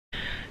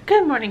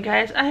Good morning,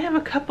 guys. I have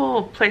a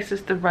couple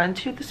places to run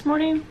to this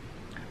morning.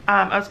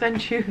 I was going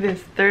to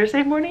this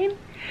Thursday morning,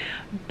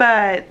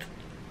 but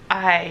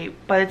by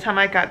the time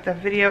I got the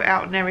video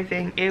out and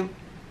everything,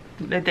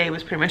 the day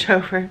was pretty much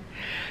over.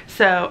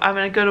 So I'm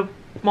going to go to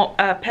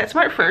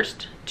PetSmart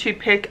first to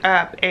pick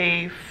up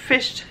a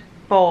fish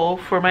bowl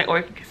for my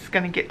orchid. It's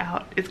going to get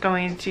out. It's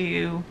going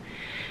to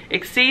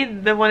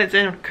exceed the one it's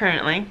in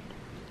currently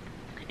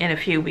in a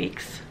few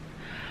weeks.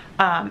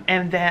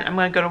 And then I'm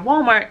going to go to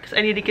Walmart because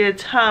I need to get a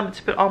tub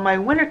to put all my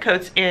winter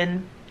coats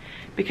in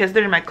because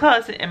they're in my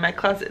closet, and my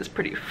closet is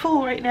pretty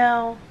full right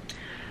now.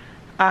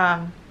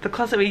 The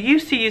closet we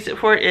used to use it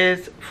for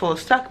is full of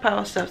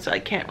stockpile stuff, so I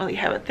can't really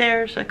have it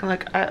there. So I can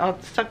look at all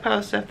the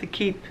stockpile stuff to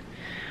keep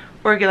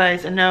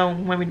organized and know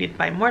when we need to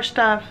buy more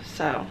stuff.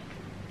 So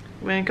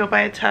I'm going to go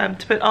buy a tub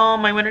to put all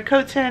my winter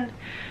coats in.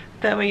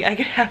 That way I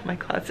can have my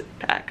closet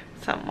back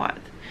somewhat.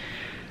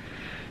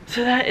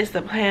 So that is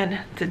the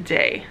plan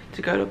today,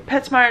 to go to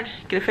PetSmart,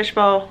 get a fish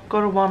bowl, go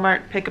to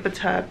Walmart, pick up a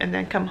tub, and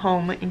then come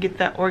home and get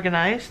that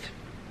organized.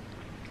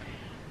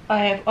 I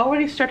have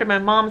already started my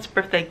mom's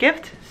birthday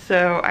gift,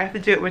 so I have to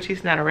do it when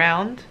she's not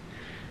around.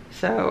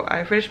 So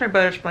I finished my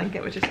butter's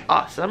blanket, which is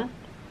awesome.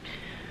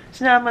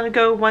 So now I'm going to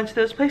go one to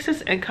those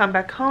places and come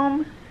back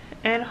home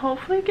and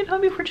hopefully get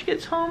home before she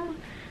gets home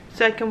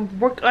so I can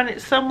work on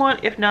it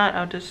somewhat. If not,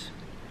 I'll just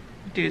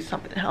do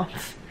something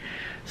else.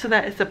 So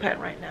that is the plan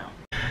right now.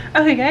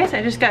 Okay guys,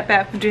 I just got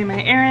back from doing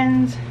my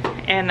errands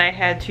and I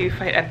had to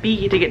fight a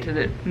bee to get to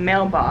the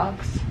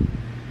mailbox.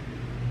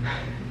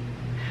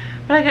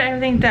 But I got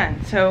everything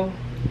done. So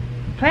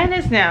plan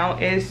is now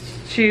is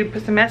to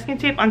put some masking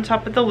tape on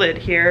top of the lid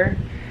here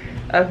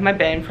of my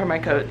bin for my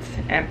coats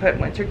and put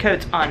winter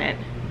coats on it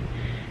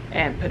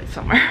and put it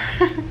somewhere.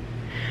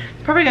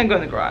 It's probably gonna go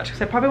in the garage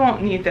because I probably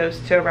won't need those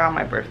till around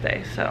my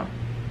birthday. So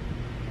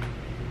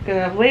I'm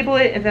gonna label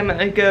it and then I'm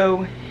gonna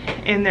go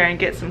in there and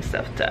get some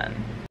stuff done.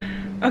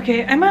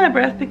 Okay, I'm out of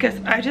breath because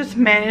I just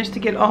managed to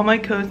get all my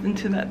coats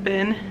into that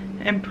bin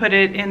and put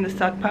it in the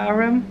stockpile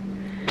room.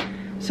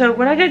 So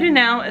what I gotta do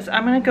now is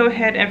I'm gonna go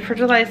ahead and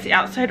fertilize the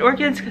outside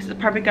orchids because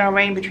it's probably gonna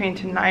rain between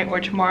tonight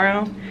or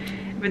tomorrow.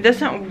 If it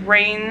doesn't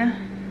rain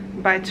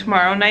by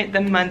tomorrow night,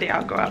 then Monday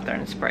I'll go out there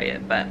and spray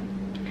it, but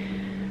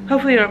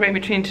hopefully it'll rain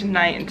between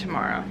tonight and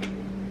tomorrow.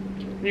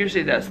 It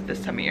usually does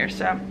this time of year,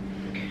 so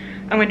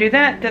I'm gonna do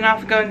that. Then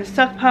I'll go in the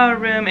stockpile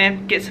room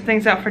and get some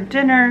things out for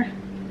dinner.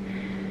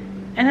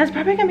 And that's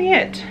probably gonna be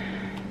it.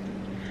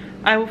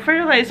 I will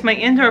fertilize my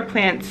indoor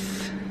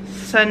plants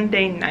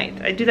Sunday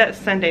night. I do that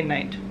Sunday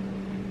night.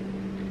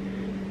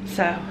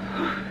 So,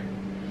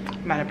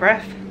 I'm out of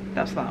breath.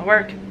 That was a lot of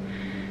work.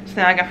 So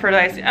now I gotta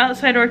fertilize the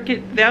outside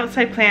orchid, the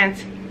outside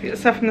plants, get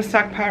stuff from the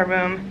stockpile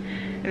room,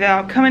 and then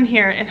I'll come in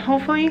here and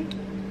hopefully,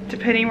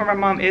 depending where my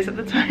mom is at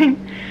the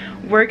time,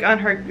 work on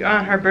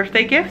her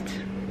birthday gift.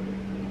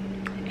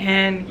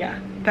 And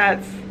yeah,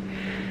 that's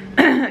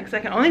because I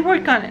can only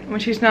work on it when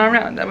she's not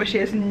around. That way she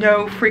has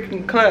no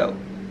freaking clue.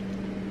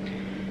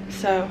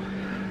 So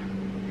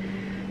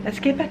let's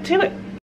get back to it.